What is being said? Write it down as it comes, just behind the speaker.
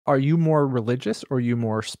Are you more religious or are you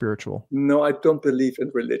more spiritual? No, I don't believe in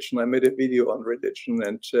religion. I made a video on religion,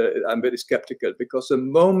 and I'm very skeptical because the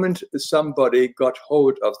moment somebody got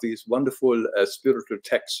hold of these wonderful spiritual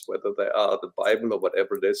texts, whether they are the Bible or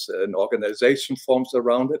whatever it is, an organization forms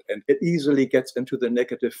around it, and it easily gets into the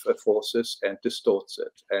negative forces and distorts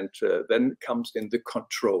it. And then comes in the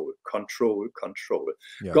control, control, control.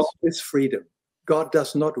 God Yes. is freedom. God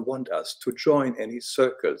does not want us to join any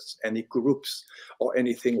circles, any groups, or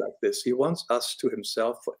anything like this. He wants us to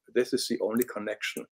himself. This is the only connection.